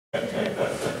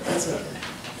That's okay.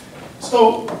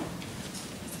 So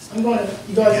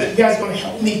you guys gonna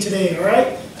help me today, all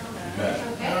right?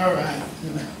 Okay. All right.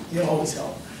 You always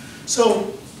help.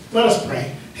 So let us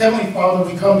pray. Heavenly Father,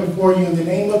 we come before you in the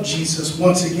name of Jesus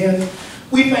once again.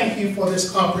 We thank you for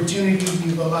this opportunity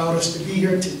you've allowed us to be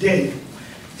here today.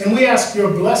 And we ask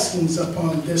your blessings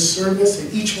upon this service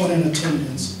and each one in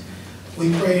attendance.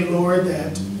 We pray, Lord,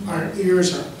 that our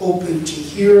ears are open to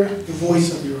hear the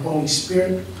voice of your Holy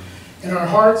Spirit, and our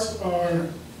hearts are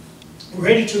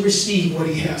ready to receive what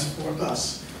he has for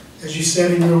us. As you said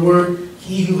in your word,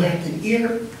 he who hath an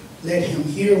ear, let him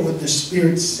hear what the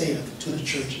Spirit saith to the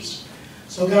churches.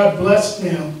 So God bless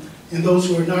them, and those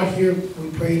who are not here,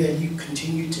 we pray that you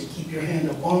continue to keep your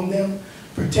hand upon them,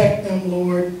 protect them,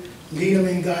 Lord, lead them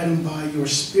and guide them by your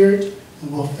Spirit,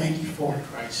 and we'll thank you for it,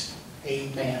 Christ.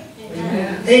 Amen.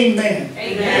 Amen. Amen.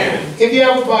 Amen. If you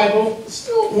have a Bible,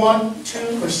 still 1,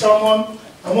 2 for someone,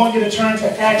 I want you to turn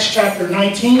to Acts chapter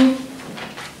 19.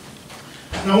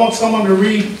 And I want someone to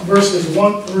read verses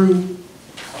 1 through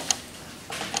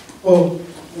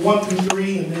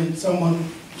 3, and then someone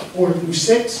 4 through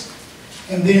 6.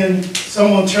 And then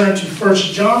someone turn to 1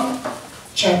 John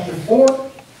chapter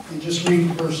 4 and just read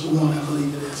verse 1, I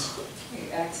believe it is.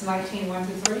 Okay, Acts 19, 1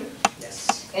 through 3.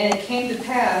 Yes. And it came to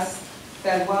pass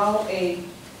that while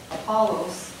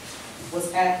Apollos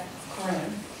was at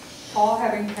Corinth, Paul,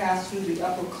 having passed through the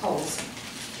upper coast,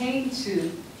 came to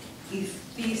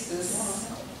Ephesus,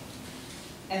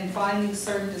 and finding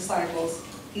certain disciples,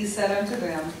 he said unto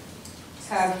them,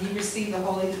 have ye received the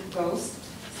Holy Ghost,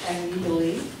 and ye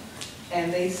believe?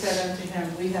 And they said unto him,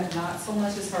 we have not so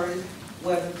much as heard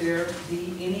whether there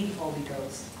be any Holy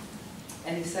Ghost.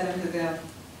 And he said unto them,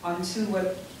 unto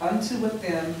what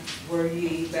then were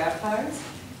ye baptized?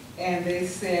 And they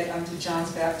said, unto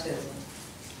John's baptism.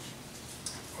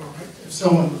 All right. If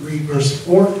someone would read verse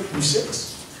 4 through 6.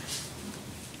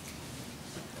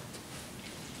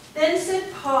 Then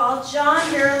said Paul, John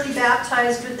verily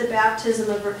baptized with the baptism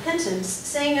of repentance,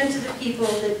 saying unto the people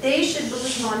that they should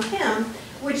believe on him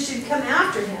which should come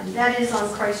after him, that is,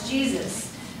 on Christ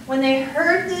Jesus. When they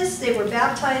heard this, they were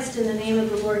baptized in the name of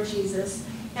the Lord Jesus.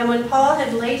 And when Paul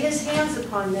had laid his hands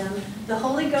upon them, the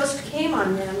Holy Ghost came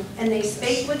on them, and they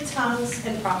spake with tongues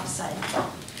and prophesied.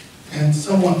 And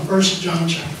someone, 1 John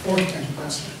chapter 4, can you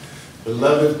pass that?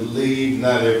 Beloved, believe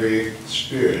not every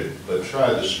spirit, but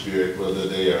try the spirit whether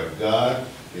they are of God,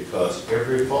 because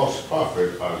every false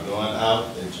prophet are gone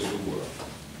out into the world.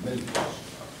 Many false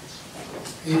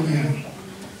prophets. Amen.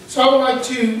 So I would like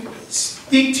to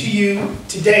speak to you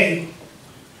today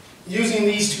using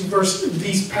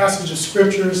these passages of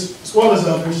scriptures as well as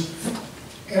others.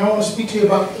 And I want to speak to you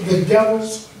about the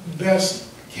devil's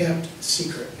best kept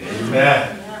secret.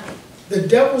 Amen. The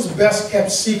devil's best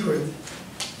kept secret.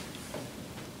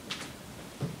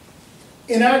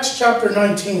 In Acts chapter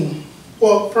 19,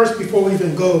 well, first before we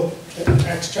even go to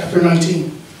Acts chapter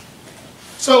 19.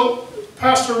 So,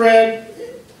 Pastor read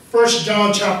 1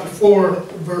 John chapter 4,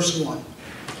 verse 1.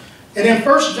 And in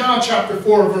 1 John chapter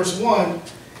 4, verse 1,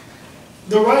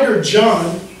 the writer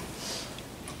John,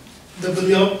 the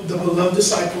beloved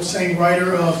disciple, same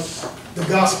writer of the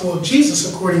Gospel of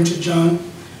Jesus according to John,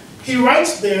 he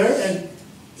writes there, and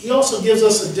he also gives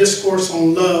us a discourse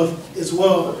on love as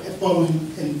well, following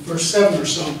in verse 7 or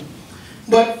so.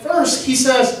 But first, he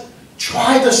says,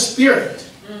 try the Spirit.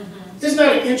 Mm-hmm. Isn't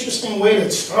that an interesting way to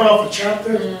start off a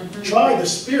chapter? Mm-hmm. Try the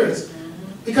Spirit.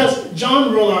 Mm-hmm. Because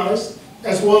John realized,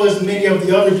 as well as many of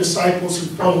the other disciples who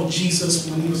followed Jesus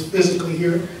when he was physically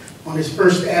here on his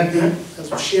first advent,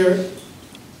 as we shared,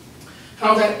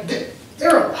 how that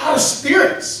there are a lot of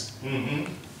spirits.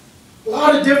 Mm-hmm. A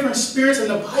lot of different spirits, and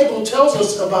the Bible tells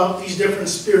us about these different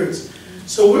spirits.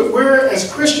 So we're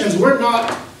as Christians, we're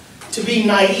not to be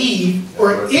naive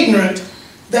or ignorant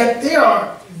that there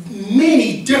are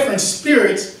many different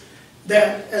spirits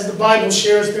that, as the Bible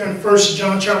shares there in 1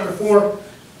 John chapter 4,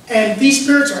 and these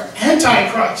spirits are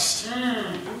anti-Christ.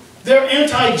 They're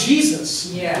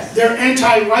anti-Jesus. Yes. They're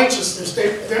anti-righteousness.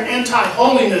 They're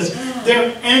anti-holiness.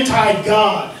 They're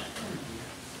anti-God.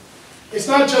 It's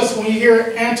not just when you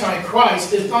hear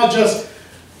anti-Christ, it's not just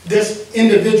this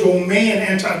individual man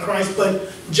anti-Christ,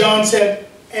 but John said,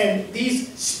 and these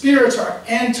spirits are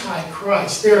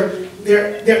anti-Christ.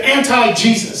 They're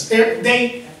anti-Jesus.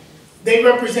 They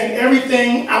represent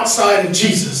everything outside of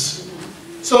Jesus.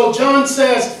 So John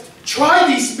says, try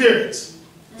these spirits.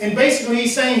 And basically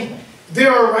he's saying,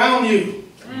 they're around you.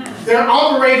 They're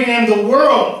operating in the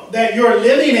world that you're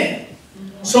living in.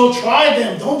 So try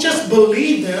them. Don't just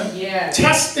believe them. Yes.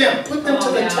 Test them. Put them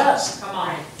to the test. Come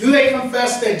on. Do they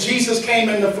confess that Jesus came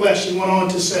in the flesh? He went on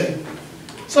to say.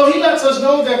 So he lets us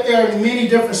know that there are many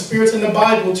different spirits, and the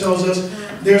Bible tells us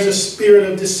there's a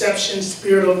spirit of deception,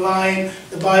 spirit of lying.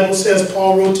 The Bible says,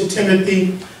 Paul wrote to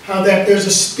Timothy, how that there's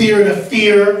a spirit of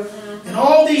fear. And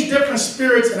all these different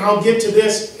spirits, and I'll get to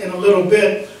this in a little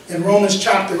bit, in Romans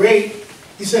chapter 8,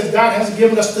 he says God has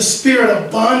given us the spirit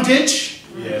of bondage.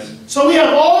 Yes. So we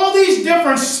have all these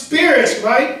different spirits,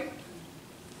 right?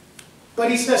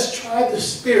 But he says, try the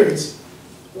spirits,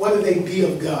 whether they be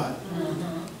of God.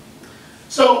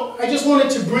 So I just wanted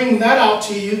to bring that out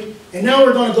to you. And now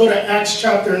we're going to go to Acts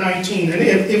chapter 19. And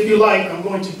if you like, I'm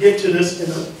going to get to this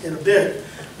in a bit.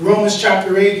 Romans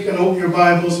chapter 8, you can open your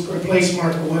Bibles, put a place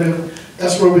mark or whatever.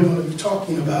 That's where we're going to be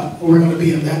talking about, or we're going to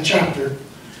be in that chapter.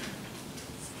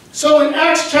 So in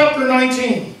Acts chapter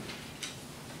 19,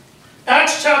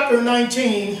 Acts chapter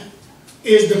 19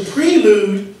 is the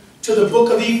prelude to the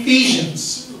book of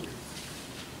Ephesians.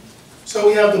 So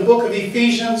we have the book of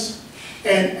Ephesians,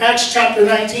 and Acts chapter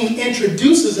 19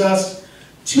 introduces us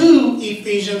to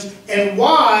Ephesians and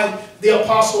why the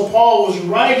Apostle Paul was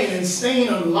writing and saying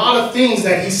a lot of things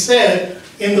that he said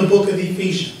in the book of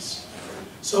Ephesians.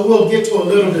 So we'll get to a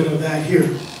little bit of that here.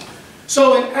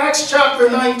 So in Acts chapter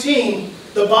 19,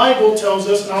 the Bible tells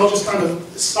us, and I'll just kind of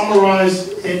summarize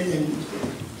it in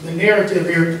the narrative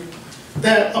here,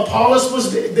 that Apollos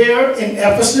was there in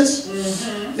Ephesus.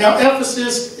 Now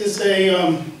Ephesus is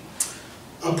a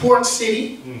port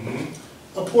city,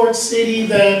 a port city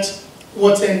that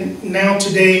what's in now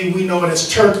today we know it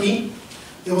as Turkey.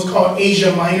 It was called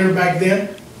Asia Minor back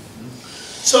then.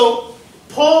 So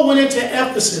Paul went into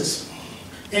Ephesus,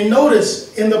 and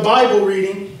notice in the Bible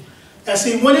reading, as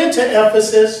he went into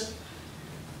Ephesus,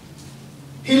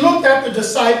 he looked at the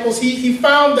disciples. He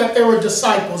found that there were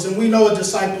disciples, and we know what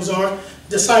disciples are.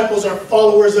 Disciples are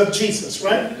followers of Jesus,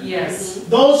 right? Yes.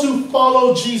 Those who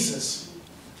follow Jesus.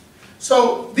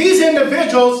 So these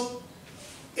individuals,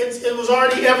 it was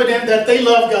already evident that they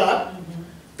love God.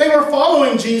 They were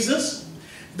following Jesus.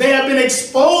 They had been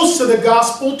exposed to the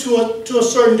gospel to a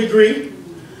certain degree.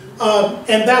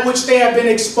 And that which they had been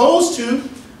exposed to,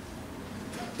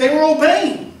 they were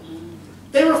obeying.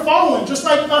 They were following, just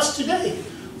like us today.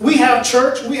 We have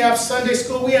church, we have Sunday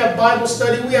school, we have Bible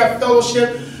study, we have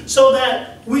fellowship, so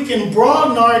that we can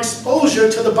broaden our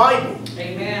exposure to the Bible.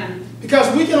 Amen.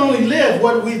 Because we can only live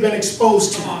what we've been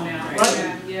exposed to. Come on now. Right?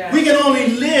 Amen. Yeah. We can only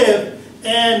live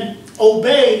and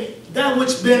obey that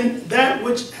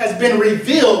which has been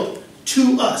revealed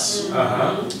to us.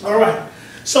 All right.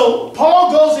 So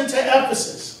Paul goes into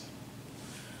Ephesus,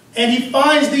 and he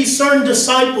finds these certain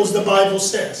disciples, the Bible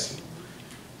says.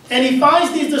 And he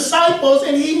finds these disciples,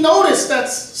 and he noticed that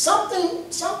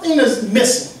something is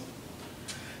missing.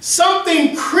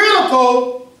 Something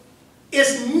critical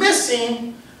is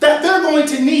missing that they're going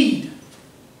to need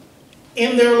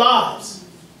in their lives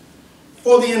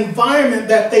for the environment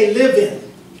that they live in,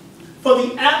 for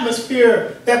the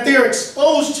atmosphere that they're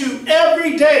exposed to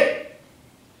every day.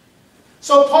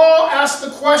 So Paul asked the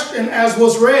question as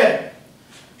was read.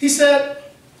 He said,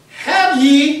 have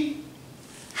you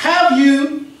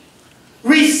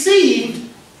received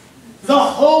the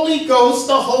Holy Ghost,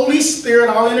 the Holy Spirit?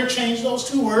 I'll interchange those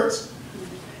two words.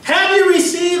 Have you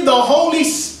received the Holy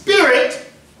Spirit,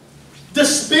 the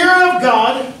Spirit of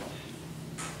God,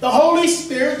 the Holy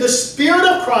Spirit, the Spirit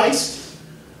of Christ?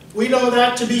 We know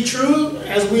that to be true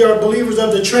as we are believers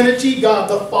of the Trinity, God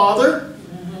the Father,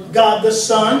 God the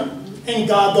Son, and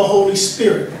God the Holy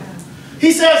Spirit.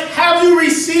 He says, have you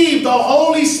received the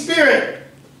Holy Spirit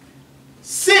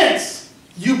since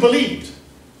you believed?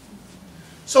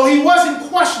 So he wasn't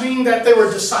questioning that they were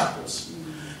disciples.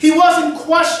 He wasn't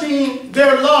questioning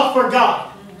their love for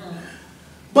God.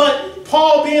 But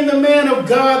Paul, being the man of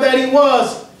God that he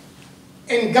was,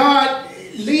 and God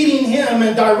leading him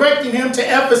and directing him to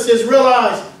Ephesus,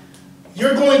 realized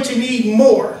you're going to need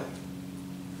more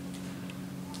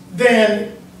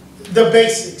than the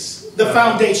basics, the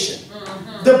foundation.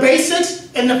 The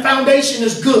basics and the foundation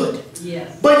is good.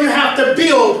 Yes. But you have to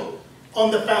build on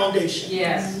the foundation.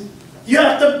 Yes. You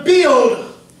have to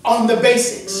build on the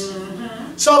basics.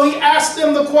 So he asked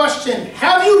them the question,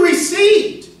 have you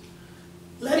received?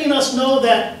 Letting us know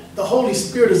that the Holy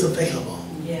Spirit is available.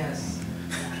 Yes.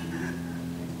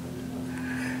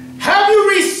 Have you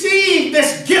received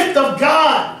this gift of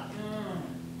God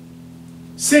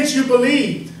since you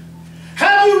believed?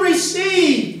 Have you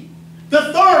received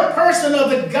the third person of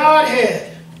the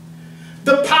Godhead,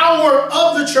 the power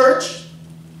of the church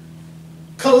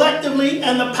collectively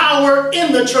and the power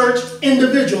in the church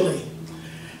individually?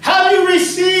 Have you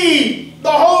received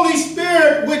the Holy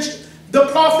Spirit, which the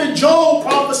prophet Joel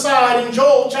prophesied in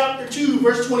Joel chapter 2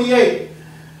 verse 28?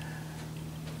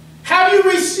 Have Have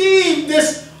you received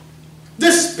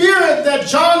this spirit that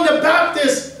John the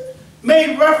Baptist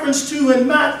made reference to in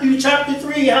Matthew chapter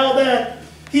 3, how that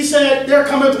he said, there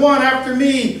cometh one after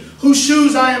me, whose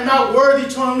shoes I am not worthy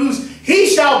to unloose. He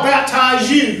shall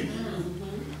baptize you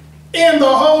in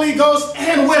the Holy Ghost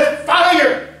and with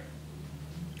fire.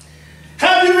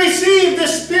 Have you received the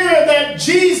spirit that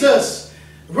Jesus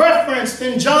referenced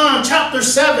in John chapter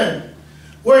 7,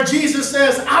 where Jesus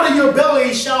says, out of your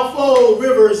belly shall flow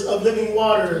rivers of living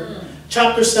water.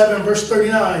 Chapter 7, verse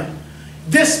 39.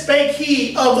 This spake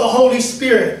he of the Holy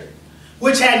Spirit,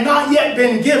 which had not yet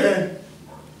been given,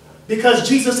 because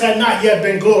Jesus had not yet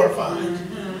been glorified.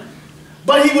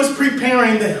 But he was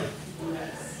preparing them.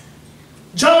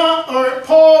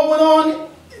 Paul went on,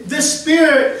 this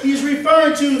spirit he's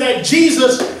referring to that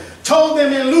Jesus told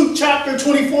them in Luke chapter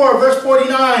 24, verse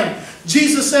 49.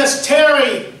 Jesus says,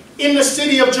 tarry in the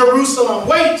city of Jerusalem.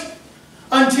 Wait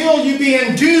until you be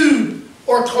endued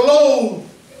or clothed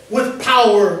with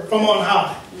power from on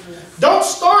high. Don't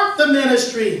start the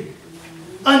ministry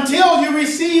until you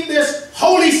receive this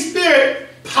Holy Spirit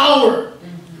power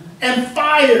and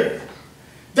fire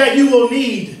that you will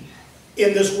need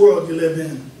in this world you live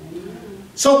in.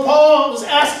 So Paul was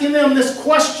asking them this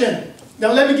question.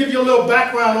 Now let me give you a little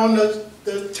background on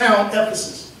the town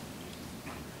Ephesus.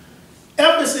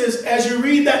 Ephesus, as you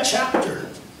read that chapter,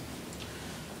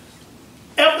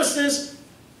 Ephesus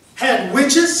had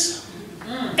witches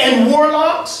and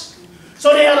warlocks.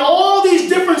 So they had all these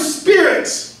different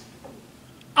spirits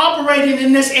operating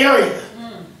in this area.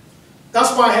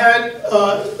 That's why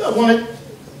I wanted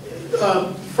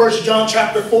 1 John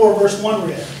chapter 4, verse 1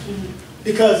 read.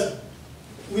 Because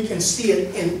we can see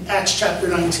it in Acts chapter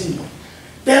 19.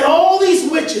 They had all these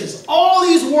witches, all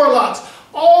these warlocks,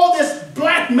 all this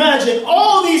black magic,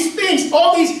 all these things,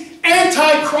 all these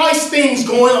antichrist things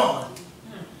going on.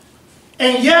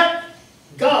 And yet,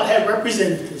 God had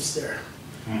representatives there.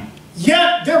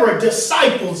 Yet, there were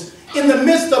disciples in the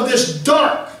midst of this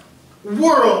dark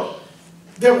world.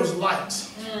 There was light.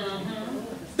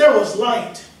 There was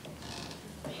light.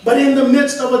 But in the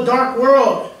midst of a dark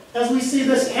world, as we see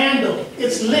this candle,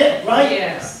 it's lit, right?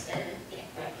 Yes.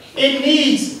 It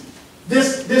needs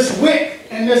this wick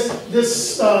and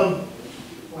this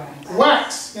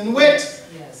wax and wick.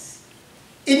 Yes.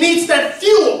 It needs that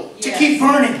fuel to keep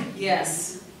burning.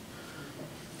 Yes.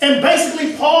 And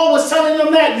basically Paul was telling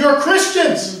them that you're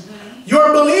Christians,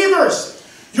 you're believers,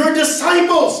 you're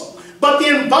disciples, but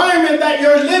the environment that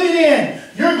you're living in,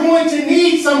 you're going to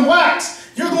need some wax.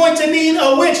 You're going to need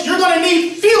a wick. You're going to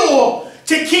need fuel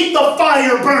to keep the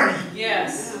fire burning.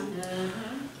 Yes.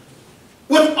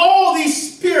 With all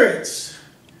these spirits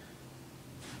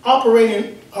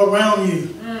operating around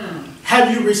you,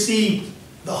 have you received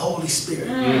the Holy Spirit?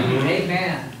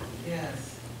 Amen.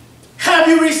 Yes. Have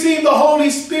you received the Holy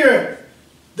Spirit?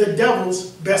 The devil's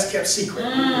best kept secret.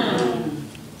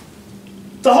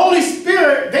 The Holy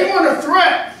Spirit, they weren't a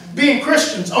threat being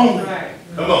Christians only. Right.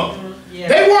 Come on. Yes.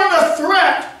 They weren't a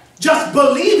threat just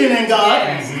believing in God.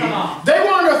 Yes. Come on. They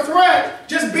weren't a threat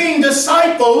just being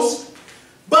disciples.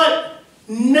 But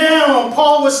now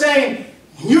Paul was saying,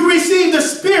 you receive the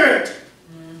Spirit.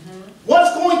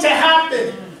 What's going to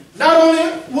happen? Not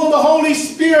only will the Holy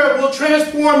Spirit will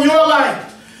transform your life,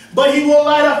 but he will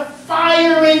light a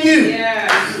fire in you.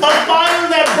 Yes. A fire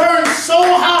that burns so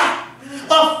hot.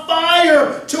 A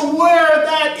fire to where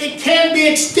that it can be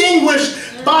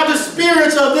extinguished by the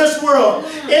spirits of this world.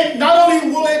 It not only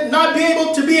will it not be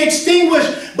able to be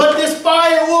extinguished, but this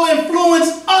fire will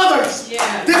influence others.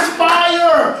 Yes. This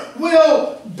fire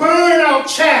will burn out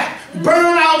chaff,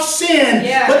 burn out sin.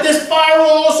 Yes. But this fire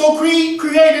will also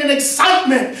create an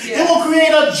excitement. Yes. It will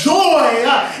create a joy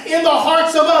in the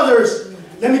hearts of others.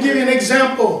 Let me give you an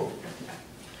example.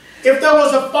 If there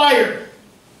was a fire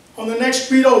on the next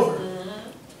street over,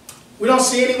 we don't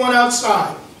see anyone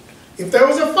outside. If there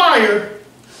was a fire,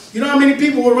 you know how many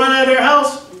people will run out of their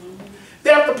house?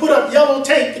 They have to put up yellow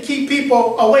tape to keep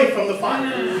people away from the fire.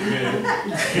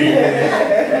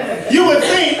 You would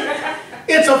think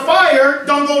it's a fire,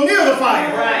 don't go near the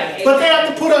fire. Right. But they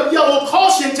have to put up yellow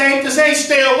caution tape to say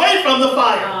stay away from the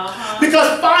fire.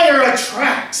 Because fire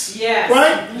attracts. Yes.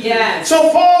 Right? Yes.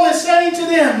 So Paul is saying to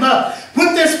them,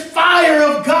 with this fire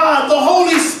of God, the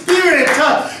Holy Spirit,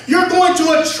 you're going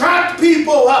to attract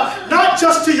people, not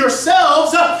just to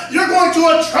yourselves, you're going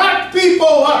to attract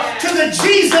people to the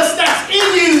Jesus that's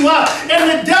in you.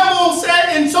 And the devil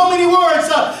said in so many words,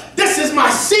 this is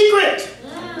my secret.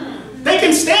 They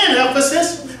can stand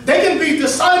Ephesus. They can be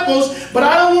disciples, but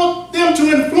I don't want them to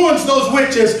influence those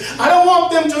witches. I don't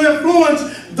want them to influence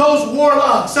those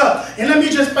warlocks. And let me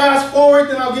just fast forward,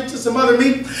 then I'll get to some other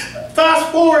meat.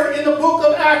 Fast forward in the book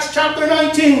of Acts chapter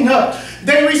 19.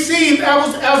 They received,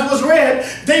 as was read,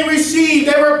 they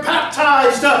were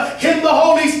baptized in the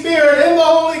Holy Spirit, in the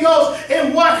Holy Ghost.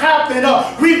 And what happened?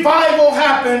 Revival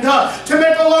happened. To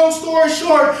make a long story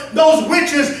short, those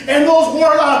witches and those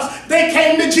warlocks, they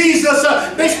came to Jesus.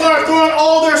 They started throwing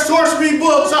all their sorcery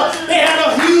books. They had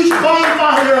a huge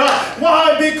bonfire.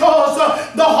 Why? Because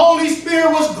the Holy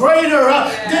Spirit was greater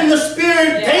than the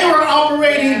spirit they were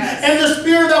operating, and the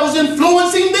spirit that was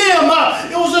influencing them.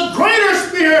 It was a greater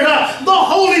spirit, the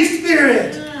Holy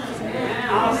Spirit.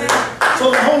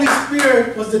 So the Holy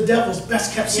Spirit was the devil's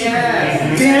best kept secret.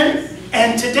 Then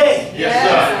and today.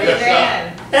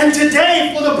 And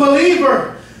today, for the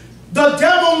believer, the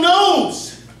devil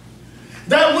knows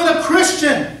that when a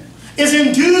Christian is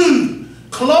endued,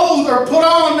 clothed, or put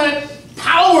on that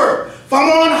power from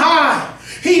on high,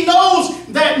 he knows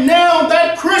that now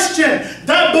that Christian,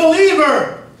 that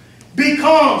believer,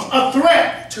 becomes a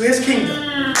threat to his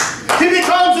kingdom. He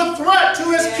becomes a threat to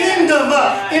his kingdom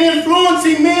in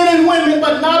influencing men and women.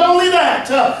 But not only that,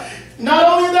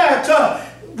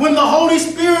 when the Holy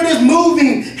Spirit is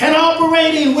moving and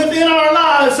operating within our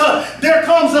lives, there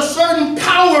comes a certain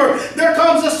power, there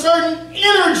comes a certain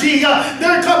energy,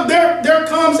 there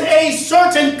comes a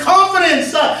certain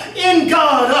confidence in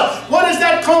God. What is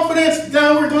that confidence?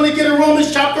 Now we're going to get in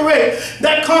Romans chapter 8.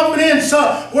 That confidence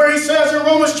where he says in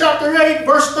Romans chapter 8,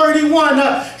 verse 31,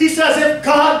 he says, if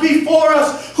God be for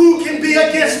us, who can be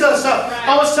against us?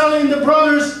 I was telling the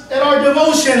brothers at our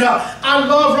devotion, I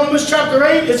love Romans chapter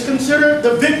 8. It's considered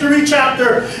the victory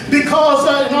chapter because,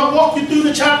 and I'll walk you through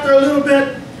the chapter a little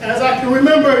bit as I can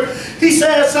remember. He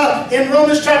says in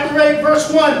Romans chapter 8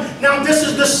 verse 1, now this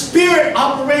is the Spirit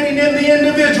operating in the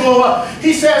individual.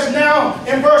 He says now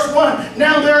in verse 1,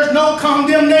 now there is no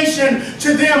condemnation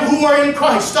to them who are in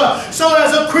Christ. So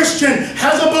as a Christian,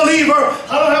 as a believer,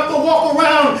 I don't have to walk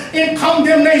around in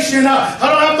condemnation. I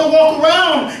don't have to walk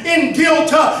around in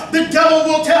guilt. The devil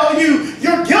will tell you,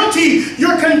 you're guilty,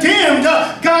 you're condemned,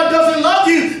 God doesn't love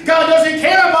you, God doesn't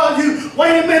care about you.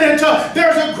 Wait a minute,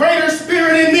 there's a greater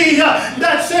spirit in me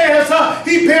that says,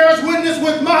 he bears witness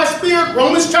with my spirit.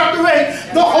 Romans chapter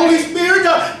 8. The Holy Spirit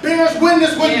bears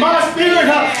witness with my spirit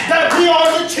that we are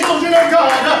the children of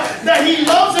God, that he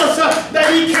loves us,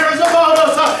 that he cares about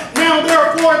us. Now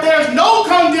therefore there's no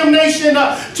condemnation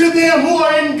to them who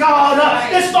are in God.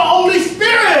 It's the Holy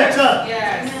Spirit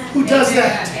who does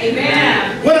that.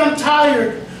 Amen. When I'm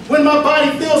tired, when my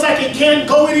body feels like it can't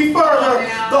go any further,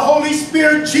 the Holy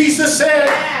Spirit, Jesus said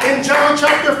in John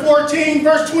chapter 14,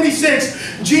 verse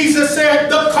 26, Jesus said,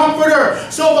 the Comforter.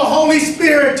 So the Holy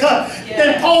Spirit,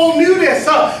 and Paul knew this,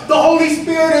 the Holy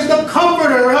Spirit is the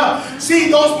Comforter.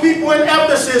 See, those people in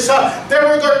Ephesus, they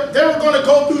were going to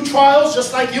go through trials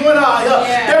just like you and I.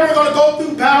 They were going to go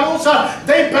through battles.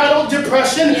 They battled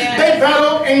depression. They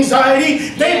battled anxiety.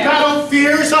 They battled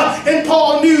fears. And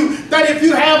Paul knew that if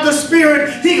you have the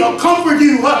Spirit, he will comfort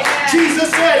you. Jesus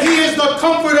said he is the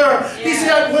Comforter. He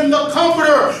said when the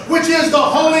Comforter, which is the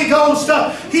Holy Ghost,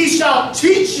 he shall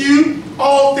teach you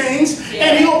all things,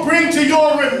 and he'll bring to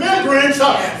your remembrance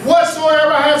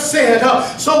whatsoever I have said.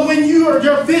 So when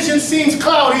your vision seems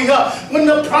cloudy, when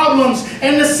the problems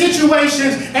and the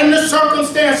situations and the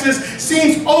circumstances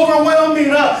seems overwhelming,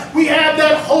 we have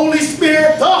that Holy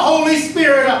Spirit, the Holy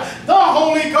Spirit, the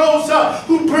Holy Ghost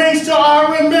who brings to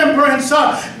our remembrance.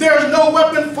 There's no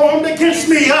weapon formed against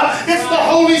me. It's the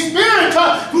Holy Spirit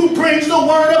who brings the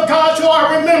Word of God to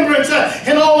our remembrance.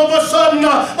 And all of a sudden,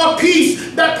 a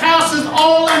peace that passes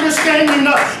all understanding.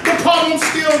 The problem's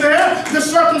still there. The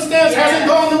circumstance hasn't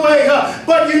gone away.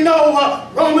 But you know,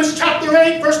 Romans chapter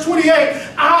 8, verse 28,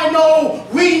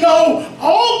 we know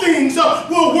all things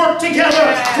will work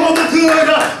together for the good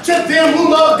to them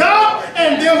who love God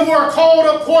and them who are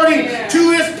called according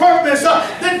to his purpose.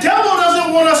 The devil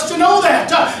doesn't want us to know that.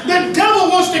 The devil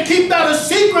wants to keep that a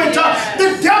secret.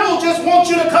 The devil just wants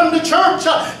you to come to church.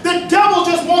 The devil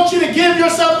just wants you to give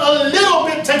yourself a little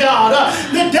bit to God.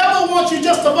 The devil wants you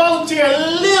just to volunteer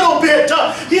a little bit.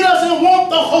 He doesn't want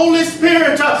the Holy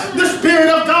Spirit, the Spirit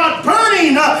of God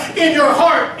burning in your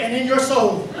heart and in your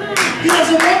soul. He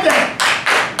doesn't want that.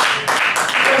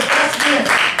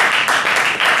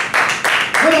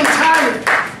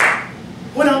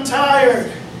 When I'm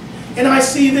tired, and I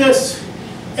see this,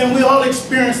 and we all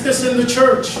experience this in the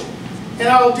church, and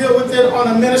I'll deal with it on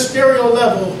a ministerial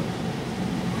level.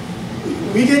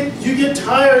 You get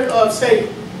tired of,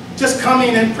 say, just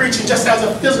coming and preaching just as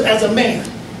a man,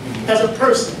 as a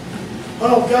person.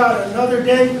 Oh God, another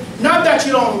day. Not that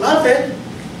you don't love it,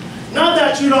 not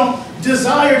that you don't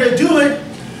desire to do it,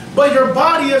 but your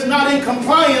body is not in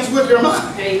compliance with your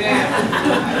mind. Amen.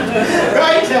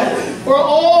 Right? For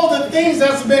all the things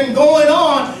that's been going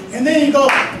on, and then you go,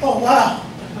 oh wow.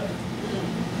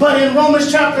 But in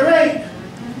Romans chapter 8,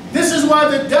 this is why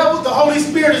the Holy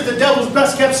Spirit is the devil's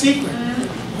best kept secret.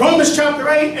 Romans chapter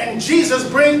 8, and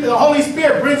the Holy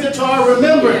Spirit brings it to our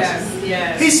remembrance. Yes,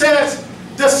 yes. He says,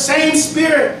 the same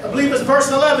Spirit, I believe it's verse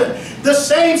 11, the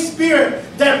same Spirit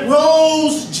that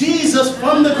rose Jesus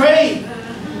from the grave,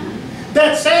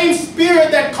 that same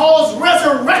Spirit that caused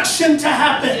resurrection to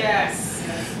happen. Yes.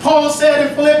 Paul said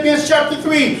in Philippians chapter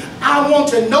 3, I want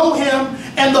to know Him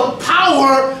and the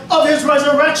power of His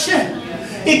resurrection.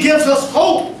 It gives us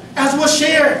hope as was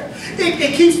shared.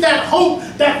 It keeps that hope,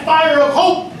 that fire of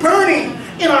hope burning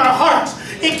in our hearts.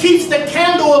 It keeps the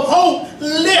candle of hope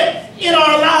lit in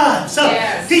our lives.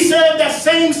 Yes. He said that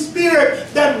same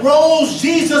Spirit that rose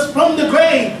Jesus from the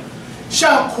grave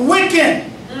shall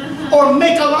quicken or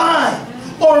make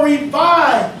alive or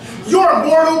revive your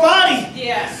mortal body.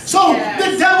 Yes. So yes.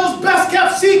 the devil's best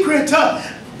kept secret,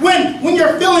 when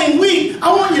you're feeling weak,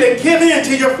 I want you to give in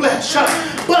to your flesh.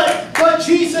 But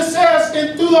Jesus says,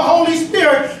 and through the Holy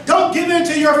Spirit, don't give in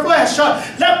to your flesh.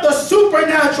 Let the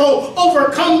supernatural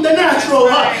overcome the natural.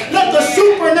 Let the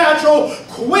supernatural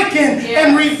quicken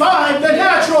and revive the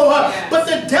natural. But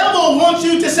the devil wants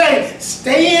you to say,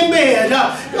 stay in bed,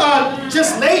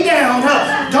 just lay down,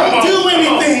 don't do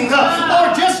anything,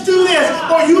 or just do this,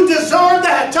 or you deserve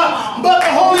that. But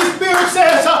the Holy Spirit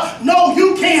says, no,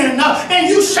 you can, and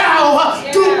you shall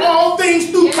do all things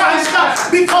through Christ,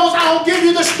 because I'll give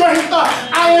you the strength.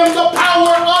 I am the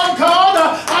power of God.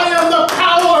 I am the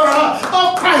power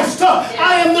of Christ.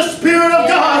 I am the Spirit of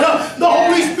God. The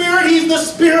Holy Spirit, He's the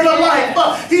Spirit of life.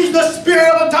 He's the Spirit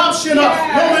of adoption.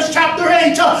 Romans chapter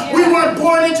 8, we weren't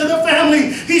born into the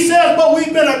family. He says, but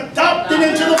we've been adopted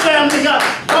into the family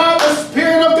by the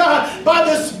Spirit of God, by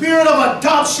the Spirit of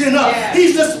adoption.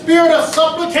 He's the Spirit of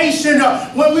supplication.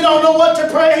 When we don't know what to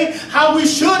pray, how we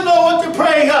should know what to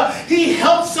pray, He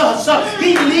helps us.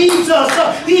 He leads us.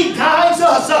 He guides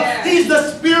us. He's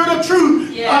the Spirit of truth.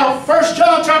 1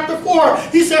 John chapter 4,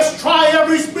 he says, try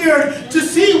every spirit to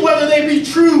see whether they be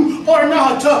true or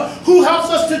not. Who helps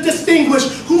us to distinguish?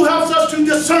 Who helps us to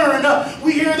discern?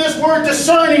 We hear this word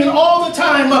discerning all the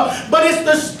time, but it's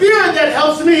the Spirit that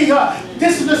helps me.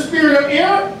 This is the spirit of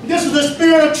error. This is the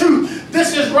spirit of truth.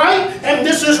 This is right and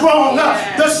this is wrong.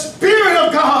 The Spirit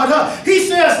of God, He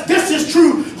says this is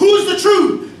true. Who's the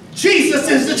truth? Jesus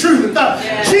is the truth.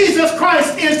 Jesus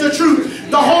Christ is the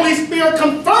truth. The Holy Spirit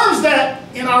confirms that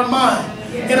in our mind,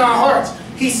 in our hearts.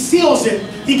 He seals it.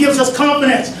 He gives us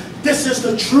confidence. This is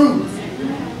the truth.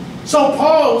 So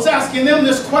Paul was asking them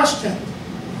this question.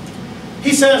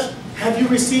 He says, have you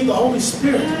received the Holy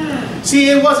Spirit? See,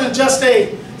 it wasn't just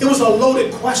it was a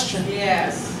loaded question.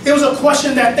 Yes. It was a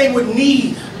question that they would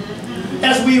need.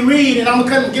 As we read, and I'm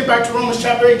going to get back to Romans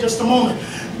chapter 8 in just a moment.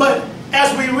 But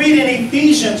as we read in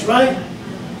Ephesians, right?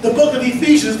 The book of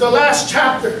Ephesians, the last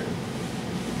chapter.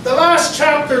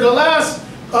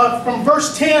 From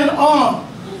verse 10 on,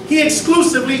 he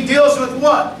exclusively deals with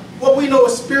what? What we know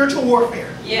as spiritual warfare.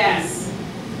 Yes.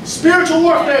 Spiritual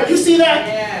warfare. You see that?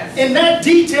 Yes. In that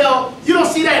detail, you don't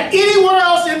see that anywhere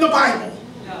else in the Bible.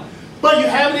 No. But you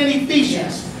have it in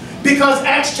Ephesians. Because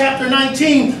Acts chapter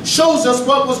 19 shows us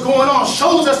what was going on,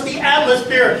 shows us the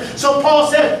atmosphere. So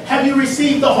Paul said, have you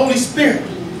received the Holy Spirit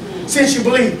since you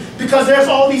believe? Because there's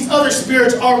all these other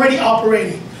spirits already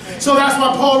operating. So that's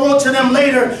why Paul wrote to them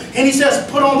later, and he says,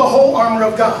 put on the whole armor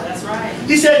of God. That's right.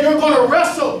 He said, you're going to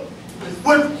wrestle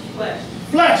with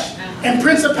flesh and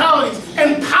principalities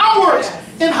and powers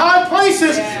in high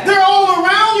places. They're all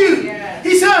around you.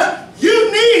 He says,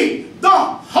 you need the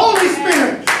Holy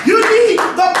Spirit. You need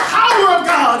the power of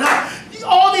God.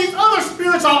 All these other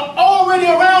spirits are already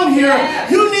around here.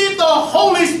 You need the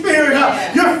Holy Spirit.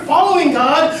 You're following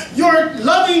God. You're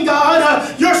loving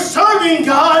God. You're serving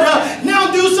God.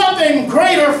 Now do something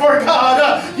greater for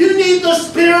God. You need the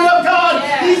Spirit of God.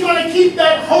 He's going to keep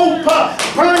that hope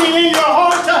burning in your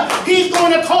heart. He's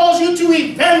going to cause you to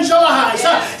evangelize.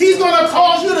 He's going to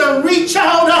cause you to reach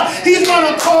out. He's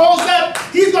going to cause that.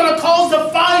 He's going to cause the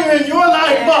fire in your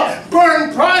life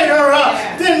burn brighter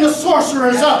than the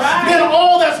sorcerers, than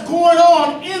all that's going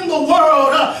on in the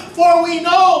world. For we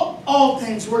know all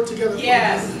things work together for good.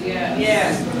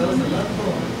 Yes.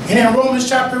 And in Romans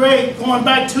chapter 8, going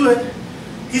back to it,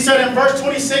 he said in verse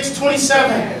 26,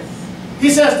 27, he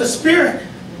says the Spirit,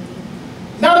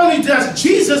 not only does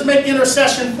Jesus make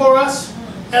intercession for us,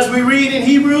 as we read in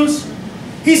Hebrews,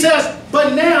 he says,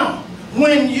 but now,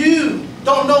 when you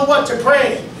don't know what to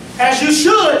pray, as you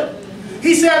should,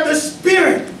 he said the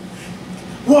Spirit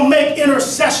will make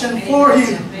intercession for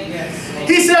you.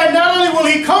 He said not only will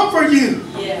he comfort you,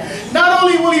 not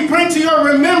only will he bring to your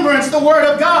remembrance the word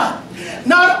of God,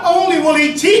 not only will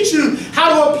he teach you how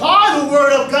to apply the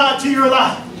word of God to your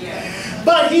life,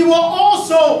 but he will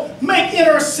also make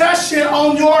intercession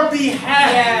on your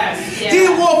behalf. He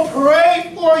will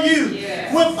pray for you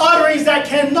with utterings that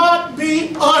cannot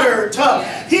be uttered.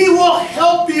 He will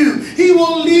help you. He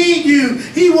will lead you.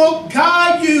 He will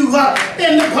guide you.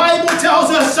 And the Bible tells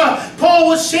us, Paul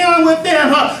was sharing with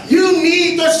them, you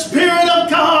need the Spirit of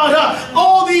God.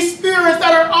 All these spirits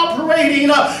that are operating,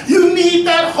 you need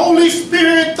that Holy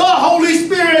Spirit, the Holy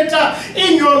Spirit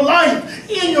in your life,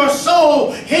 in your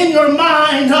soul, in your mind.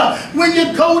 When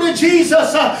you go to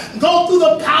Jesus, go through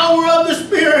the power of the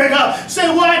Spirit. Say,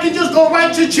 well, I can just go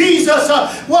right to Jesus.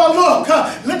 Well,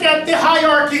 look at the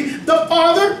hierarchy. The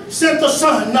Father sent the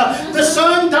Son. The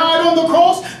Son died on the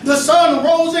cross. The Son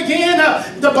rose again.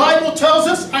 The Bible tells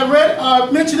us,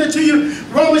 I mentioned it to you,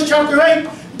 Romans chapter 8.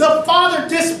 The Father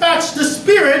dispatched the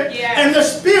Spirit, and the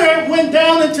Spirit went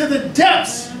down into the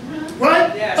depths, right,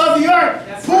 of the earth.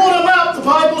 Pulled them out. The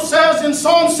Bible says in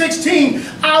Psalm 16,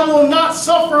 I will not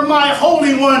suffer my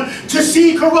Holy One to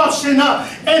see corruption.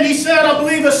 And he said, I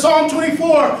believe it's Psalm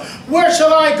 24, where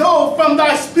shall I go from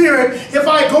thy Spirit? If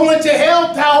I go into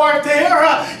hell, thou art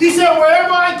there. He said,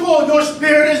 wherever I go, your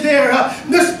Spirit is there.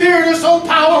 The Spirit is so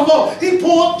powerful. He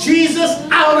pulled Jesus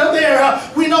out of there.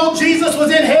 We know Jesus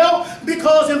was in hell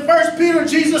because in 1 Peter,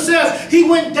 Jesus says he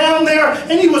went down there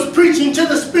and he was preaching to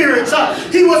the spirits.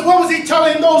 What was he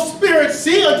telling those spirits?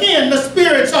 See, again, the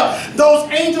spirits, those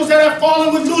angels that had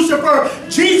fallen with Lucifer.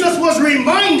 Jesus was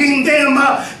reminding them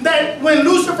that when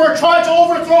Lucifer tried to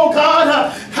overthrow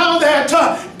God, how that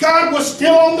God was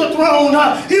still on the throne.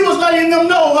 He was letting them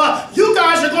know, you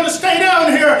guys are going to stay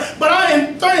down here, but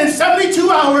in 72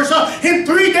 hours, in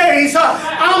 3 days,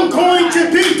 I'm going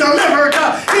to be delivered.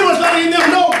 He was letting them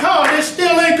know God is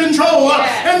still in control.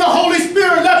 And the Holy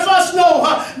Spirit lets us know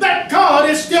that God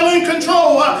is still in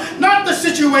control. Not the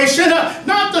situation,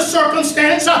 not the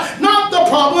circumstance, not the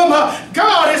problem.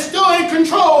 God is still in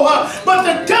control. But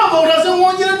the devil doesn't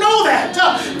want you to know that.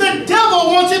 The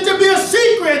devil wants it to be a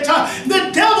secret. The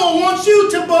devil wants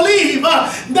you to believe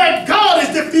that God is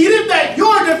defeated, that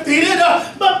you're defeated,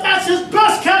 but that's his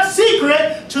best kept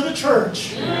secret to the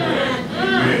church.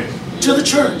 To the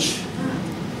church.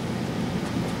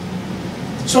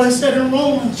 So he said in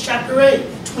Romans chapter 8,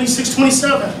 26,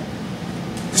 27,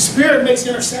 the Spirit makes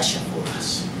intercession for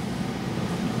us.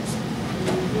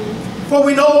 For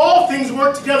we know all things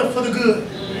work together for the good.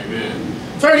 Amen.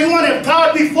 31, if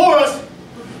God be for us,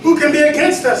 who can be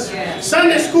against us?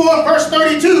 Sunday school in verse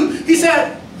 32, he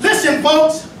said, listen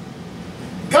folks,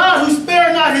 God who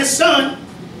spared not his Son,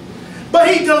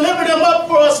 but he delivered him up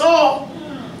for us all.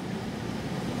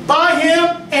 By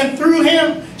him and through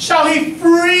him shall he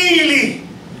freely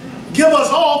give us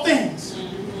all things.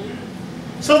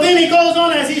 So then he goes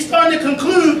on as he's starting to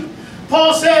conclude.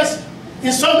 Paul says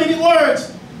in so many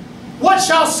words, what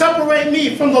shall separate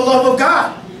me from the love of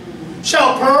God?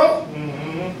 Shall peril?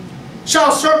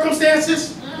 Shall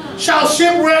circumstances? Shall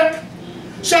shipwreck?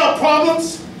 Shall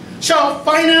problems? Shall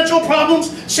financial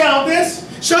problems? Shall this?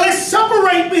 Shall it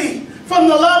separate me from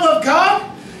the love of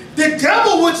God? The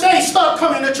devil would say, stop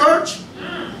coming to church.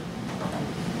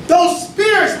 Those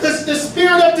spirits, the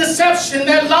spirit of deception,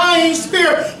 that lying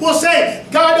spirit will say,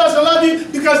 God doesn't love you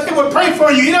because they would pray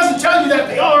for you. He doesn't tell you that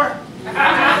they are.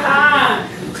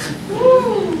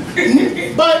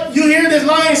 But you hear this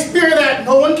lying spirit that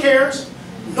no one cares.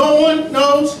 No one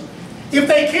knows. If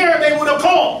they care, they would have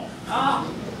called.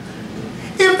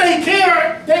 If they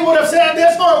care, they would have said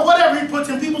this or whatever he puts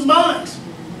in people's minds.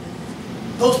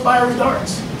 Those fiery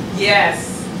darts.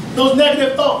 Yes. Those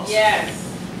negative thoughts. Yes.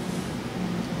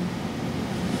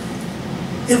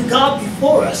 If God be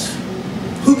for us,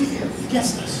 who can be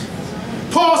against us?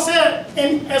 Paul said,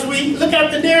 and as we look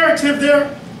at the narrative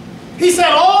there, he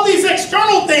said, all these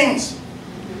external things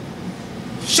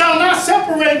shall not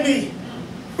separate me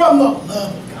from the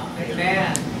love of God.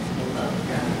 Amen. The love of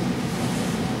God.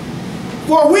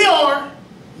 For we are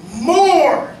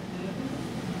more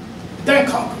than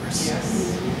conquerors.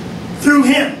 Yes. Through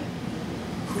him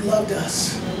who loved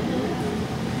us.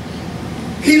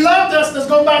 He loved us. Let's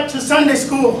go back to Sunday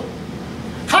school.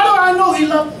 How do I know he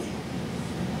loved me?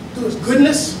 Through his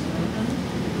goodness.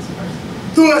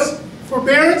 Through his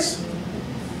forbearance.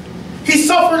 He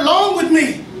suffered long with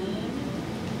me.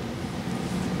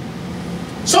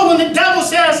 So when the devil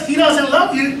says he doesn't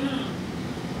love you,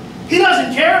 he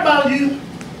doesn't care about you,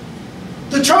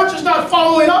 the church is not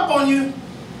following up on you,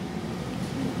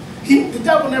 the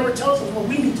devil never tells us what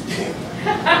we need to do.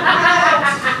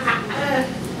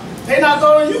 If they're not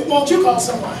going, you won't you call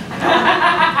someone?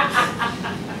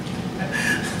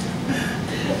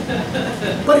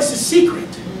 But it's a secret.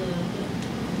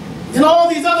 And all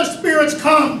these other spirits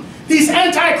come, these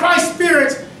antichrist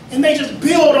spirits, and they just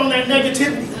build on that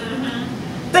negativity.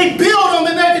 They build on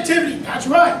the negativity. That's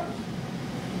right.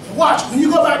 And watch, when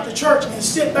you go back to church and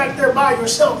sit back there by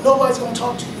yourself, nobody's going to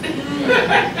talk to you.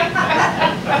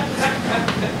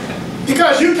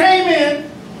 Because you came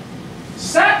in,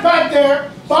 sat back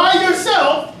there by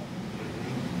yourself,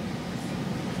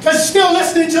 because you're still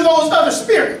listening to those other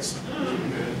spirits.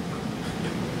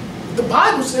 The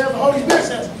Bible says, the Holy Spirit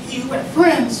says, he who had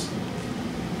friends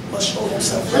must show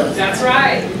himself friendly. That's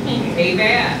right.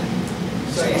 Amen.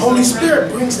 So the Holy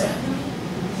Spirit brings that.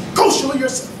 Go show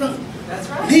yourself friendly. That's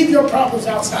right. Leave your problems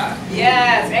outside.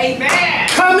 Yes. Amen.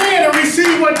 Come in and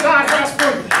receive what God has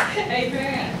for you.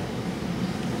 Amen.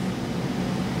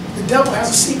 The devil has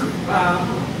a secret.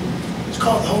 Wow. It's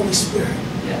called the Holy Spirit.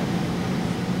 Yeah.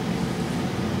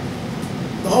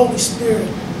 The Holy Spirit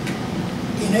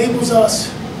enables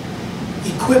us,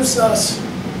 equips us,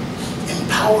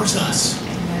 empowers us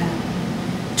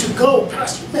to go,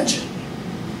 Pastor mentioned,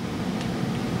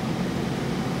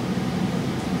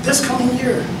 this coming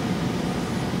year.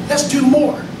 Let's do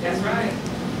more. That's right.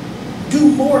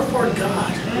 Do more for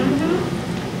God.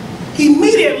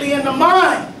 Immediately in the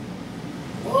mind,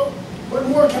 well, what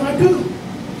more can I do?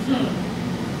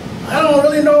 I don't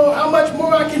really know how much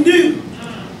more I can do.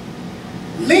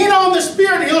 Lean on the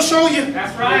Spirit, He'll show you.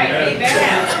 That's right.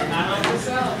 Amen. Not on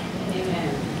yourself.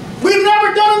 Amen. We've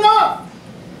never done enough.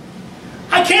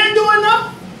 I can't do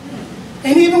enough.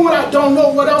 And even when I don't know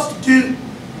what else to do,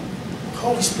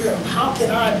 Holy Spirit, how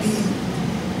can I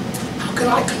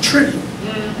contribute?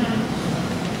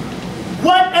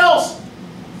 What else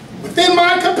within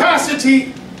my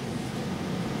capacity,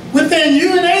 within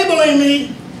you enabling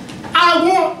me, I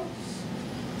want?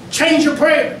 Change your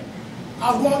prayer.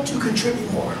 I want to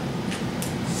contribute more.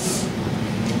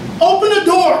 Open the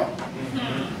door.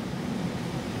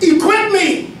 Equip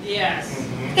me. Yes.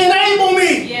 Enable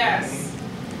me. Yes.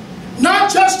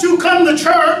 Not just to come to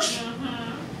church,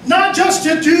 not just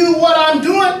to do what I'm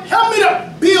doing. Help me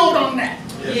to build on that.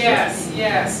 Yes.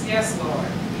 Yes. Yes, Lord.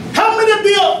 Help me to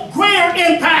build greater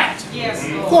impact Yes,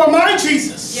 Lord. for my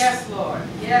Jesus. Yes, Lord.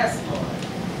 Yes,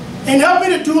 Lord. And help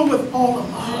me to do it with all of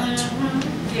my heart.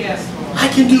 Yes, Lord. I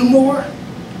can do more.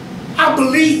 I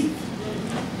believe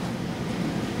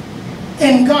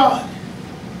in God.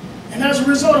 And as a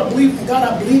result of believing in God,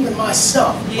 I believe in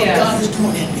myself, what God is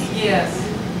doing in me. Yes.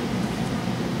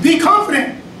 Be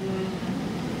confident.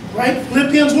 Right?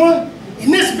 Philippians 1.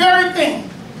 In this very thing,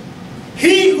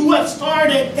 he who has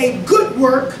started a good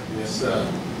work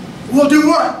will do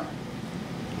what?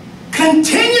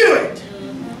 Continue it.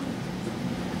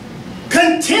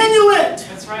 Continue it.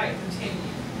 That's right. Continue.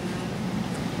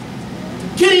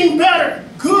 Getting better.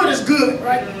 Good is good,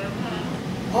 right?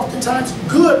 Oftentimes,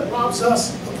 good robs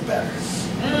us of the better.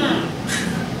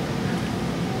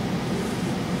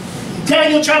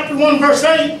 Daniel chapter 1, verse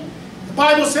 8, the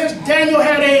Bible says Daniel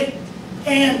had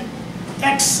an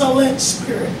excellent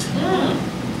spirit.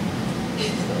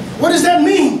 What does that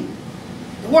mean?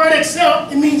 The word excel,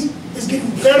 it means it's getting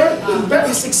better and better.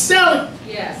 It's excelling.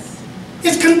 Yes.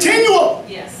 It's continual.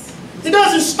 Yes. It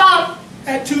doesn't stop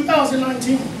at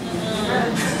 2019.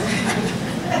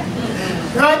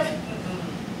 Right?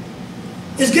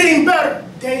 It's getting better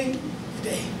day to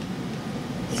day.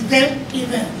 Event to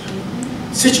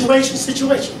event. Situation to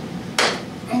situation.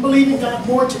 I'm believing God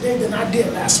more today than I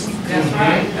did last week. That's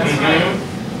right. That's right.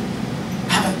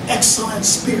 I have an excellent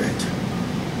spirit.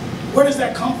 Where does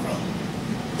that come from?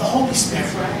 The Holy Spirit.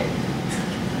 That's right.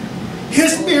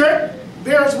 His Spirit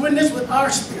bears witness with our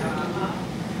spirit.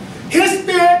 His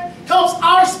Spirit helps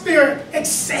our spirit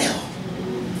excel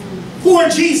for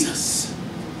Jesus.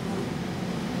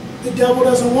 The devil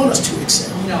doesn't want us to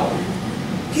excel. No.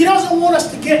 He doesn't want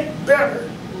us to get better.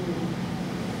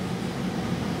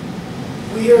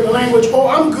 We hear the language, oh,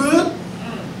 I'm good.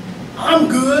 I'm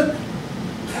good.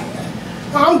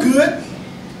 I'm good.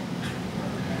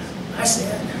 I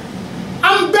said,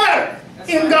 I'm better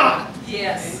in God.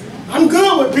 Yes. I'm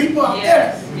good with people out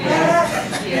Yes. there.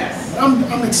 Yes. Yes.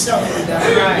 I'm excelling in That's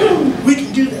that. right. We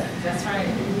can do that. That's right.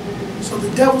 So the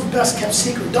devil's best kept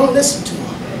secret. Don't listen to him.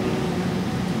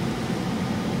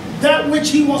 That which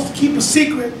he wants to keep a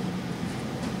secret,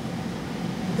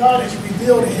 God has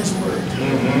revealed in his word.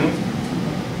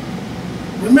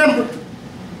 Remember,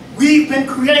 we've been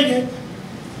created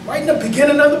right in the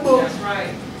beginning of the book. That's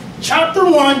right. Chapter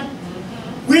 1,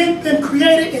 we've been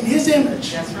created in his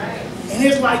image, That's right. in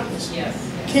his likeness. Yes.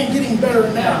 Can't get any better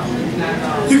than that. Not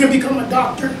at all. You can become a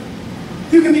doctor.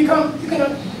 You can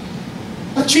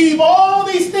achieve all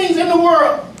these things in the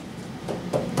world.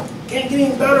 Can't get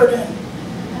any better than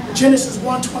Genesis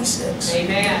 1:26.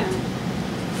 Amen.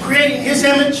 Creating in His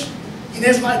image, in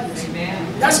His likeness.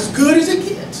 Amen. That's as good as it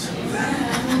gets.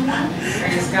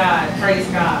 Praise God. Praise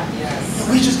God. Yes.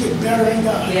 And we just get better in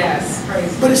God. Yes.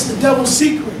 Praise But it's the devil's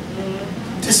secret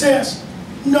to say us,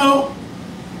 no,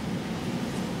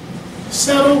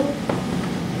 settle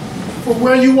for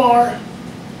where you are.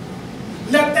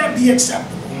 Let that be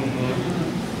acceptable.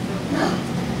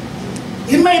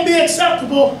 It may be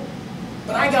acceptable,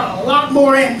 but I got a lot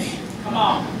more in me. Come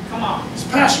on. Come on. As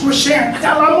Pastor was sharing, I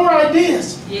got a lot more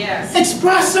ideas. Yes.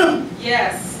 Express them.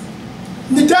 Yes.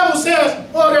 And the devil says,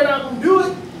 oh, they're not going to do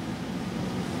it.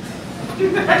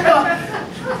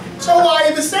 So why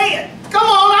even say it? Come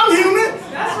on, I'm human.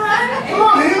 That's right. Come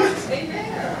on, human.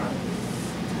 Amen.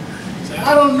 So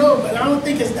I don't know, but I don't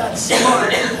think it's that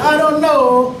smart. I don't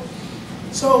know.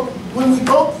 So when we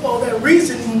go through all that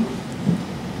reasoning,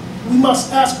 we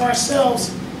must ask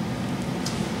ourselves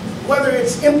whether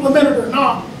it's implemented or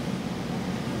not.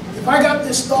 If I got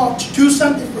this thought to do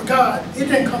something for God, it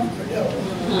didn't come from the devil.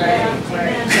 Right.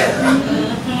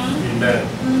 Amen.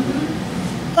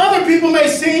 Other people may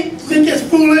think it's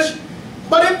foolish,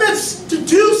 but if it's to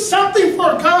do something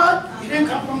for God, it didn't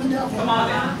come from the devil. Come on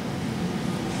now.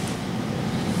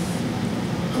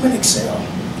 I'm going to excel.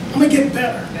 I'm going to get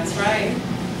better. That's right.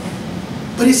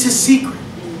 But it's His secret.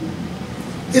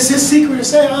 It's His secret to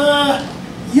say,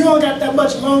 you don't got that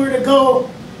much longer to go.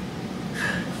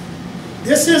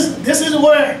 This is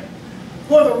where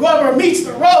the rubber meets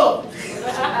the road.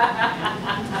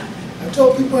 I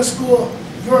told people in school,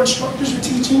 your instructors are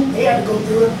teaching, they had to go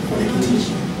through it before they can teach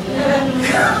you.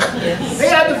 Yes. They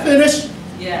had to finish.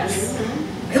 Yes.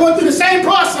 They went through the same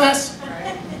process.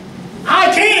 Right.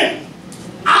 I can.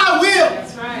 I will.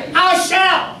 That's right. I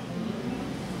shall.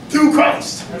 Through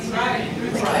Christ. That's right.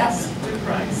 Through Make it Christ. happen. Through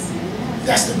Christ.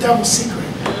 That's the devil's secret.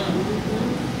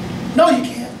 No, you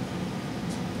can't.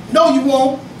 No, you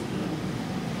won't.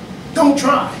 Don't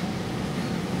try.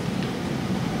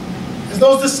 As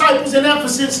those disciples in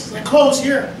Ephesus, I close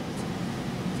here,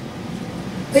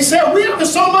 they said, we haven't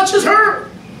so much as heard.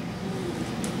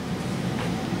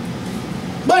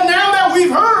 But now that we've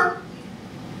heard,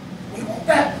 we want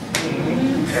that.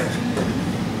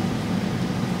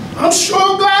 I'm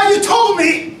sure glad you told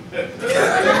me.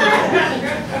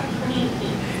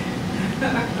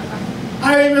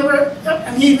 I remember,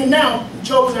 and even now,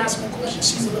 Joe was asking a question.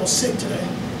 She's a little sick today.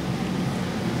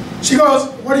 She goes,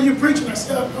 what are you preaching? I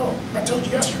said, oh, I told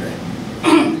you yesterday.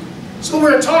 So we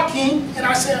were talking, and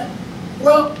I said,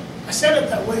 well, I said it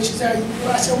that way. She said,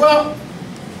 I said, well,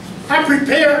 I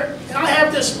prepared, and I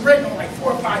have this written on like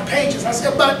 4 or 5 pages. I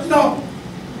said, but,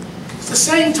 it's the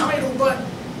same title, but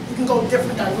you can go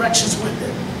different directions with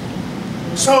it.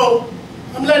 So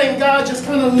I'm letting God just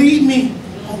kind of lead me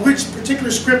on which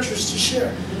particular scriptures to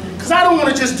share. Because I don't want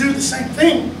to just do the same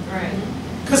thing. Right.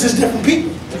 Because it's different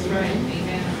people. That's right.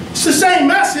 Amen. It's the same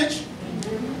message,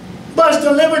 but it's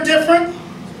delivered different.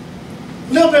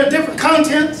 A little bit of different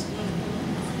content.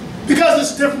 Because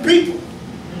it's different people.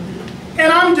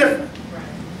 And I'm different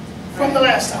from the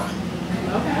last time.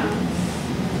 Okay.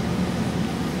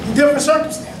 In different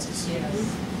circumstances.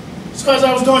 Yes. So as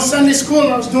I was doing Sunday school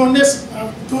and I was doing this, I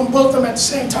was doing both of them at the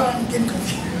same time, getting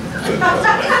confused.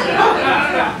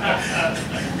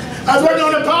 I was working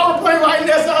on the PowerPoint writing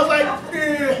this, I was like,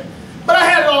 eh. But I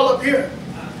had it all up here.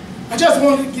 I just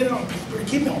wanted to get it on paper to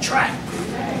keep me on track.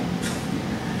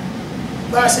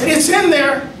 But I said, it's in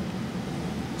there,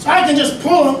 so I can just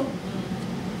pull them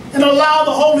and allow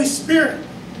the Holy Spirit.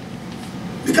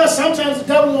 Because sometimes the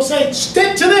devil will say,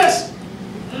 stick to this.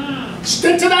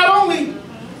 Stick to that only.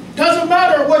 Doesn't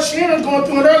matter what Shannon's going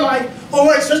through in her life or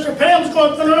what Sister Pam's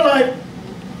going through in her life.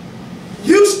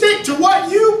 You stick to what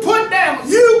you put down.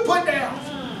 You put down.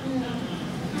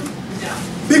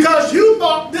 Because you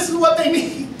thought this is what they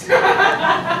need.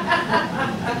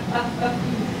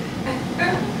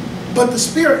 But the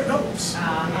Spirit knows.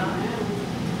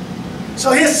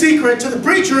 So his secret to the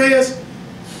preacher is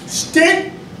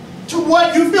stick to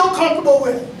what you feel comfortable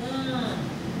with.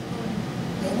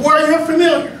 And where you're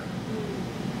familiar.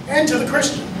 And to the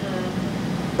Christian.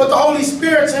 But the Holy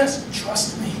Spirit says,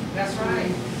 trust me. That's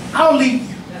right. I'll lead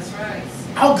you. That's right.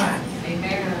 I'll guide you.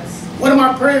 Amen. One of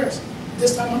my prayers,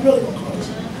 this time I'm really going to close.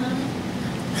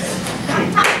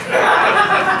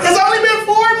 It's only been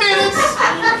 4 minutes.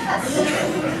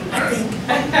 I think.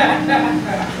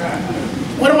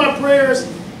 One of my prayers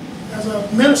as a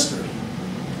minister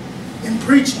in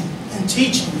preaching and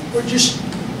teaching or just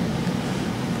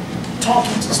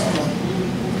talking to someone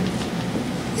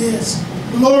is,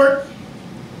 Lord,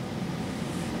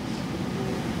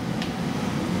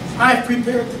 I've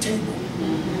prepared the table.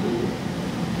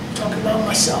 Talking about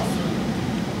myself.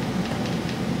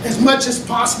 As much as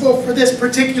possible for this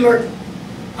particular,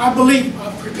 I believe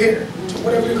I've prepared to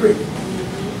whatever degree.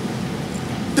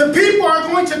 The people are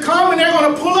going to come and they're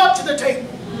going to pull up to the table.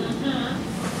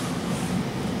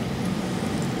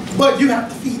 But you have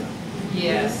to feed them.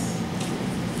 Yes.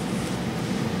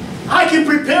 I can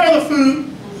prepare the food.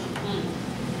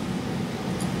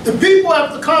 The people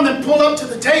have to come and pull up to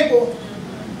the table.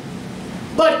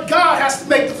 But God has to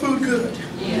make the food good.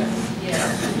 Yes.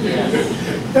 Yes.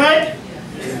 Yes. Right?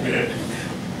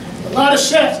 A lot of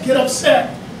chefs get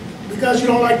upset because you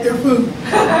don't like their food.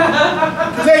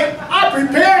 Because I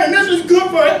prepared and this is good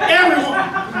for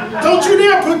everyone. Don't you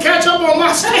dare put ketchup on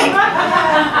my steak.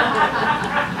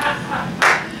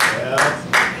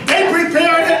 They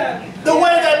prepared it the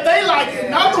way that they like it,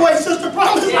 not the way Sister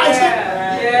Promise likes it.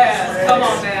 Yes. Come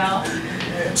on now.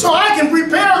 So I can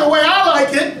prepare the way I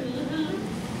like it.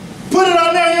 Put it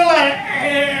on there and you're like,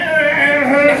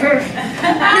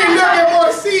 need a little bit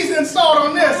more seasoning salt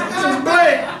on this. This is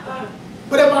bland.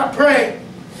 But if I pray,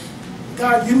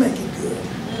 God, you make it good.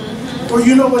 Or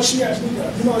you know what she has need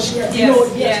of. You know what she has. You know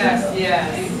what he has need of.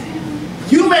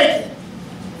 Yes. You make it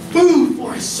food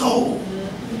for his soul.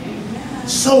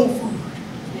 Soul food.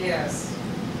 Yes.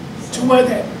 To where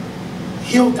that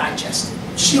he'll digest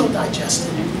it. She'll digest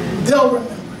it. They'll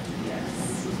remember it.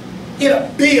 Yes. It'll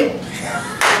build.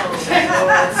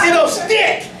 It'll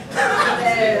stick.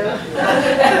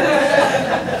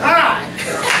 Alright.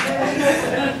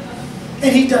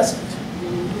 And he doesn't.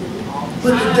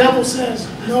 But the devil says,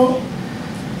 no,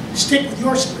 stick with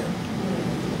your spirit.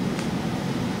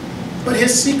 But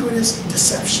his secret is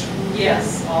deception.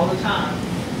 Yes, all the time.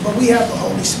 But we have the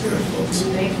Holy Spirit, folks.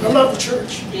 I love the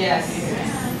church. Yes.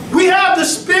 We have the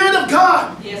Spirit of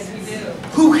God Yes, we do.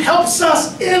 who helps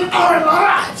us in our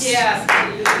lives. Yes.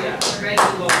 Hallelujah. Praise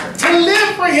the Lord. To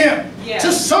live for him. Yes.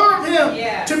 To serve him.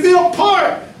 Yes. To be a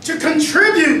part. To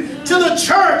contribute to the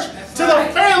church. To the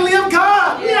family of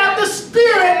God. We have the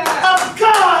Spirit of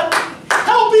God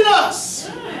helping us.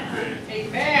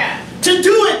 Amen. To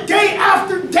do it day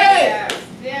after day. Yes.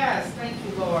 Yes. Thank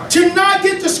you, Lord. To not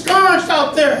get discouraged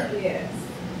out there. Yes.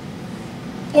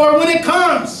 Or when it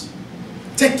comes,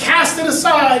 to cast it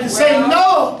aside and say,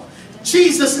 no,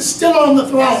 Jesus is still on the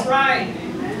throne. That's right.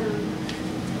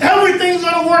 Everything's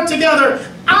going to work together.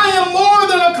 I am more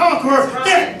than a conqueror.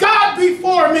 If God be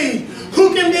for me,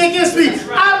 who can be against me?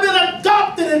 I've been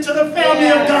adopted into the family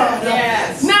of God.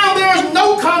 Yes. Now there is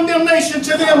no condemnation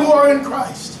to them who are in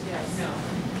Christ. Yes.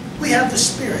 We have the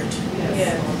Spirit.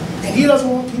 Yes. And he doesn't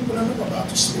want people to know about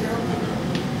the Spirit.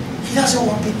 He doesn't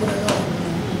want people to know.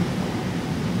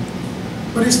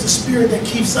 But it's the Spirit that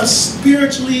keeps us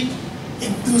spiritually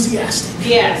enthusiastic.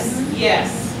 Yes. Yes.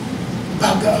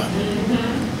 About God.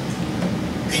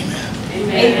 Mm-hmm. Amen.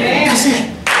 Amen. That's it.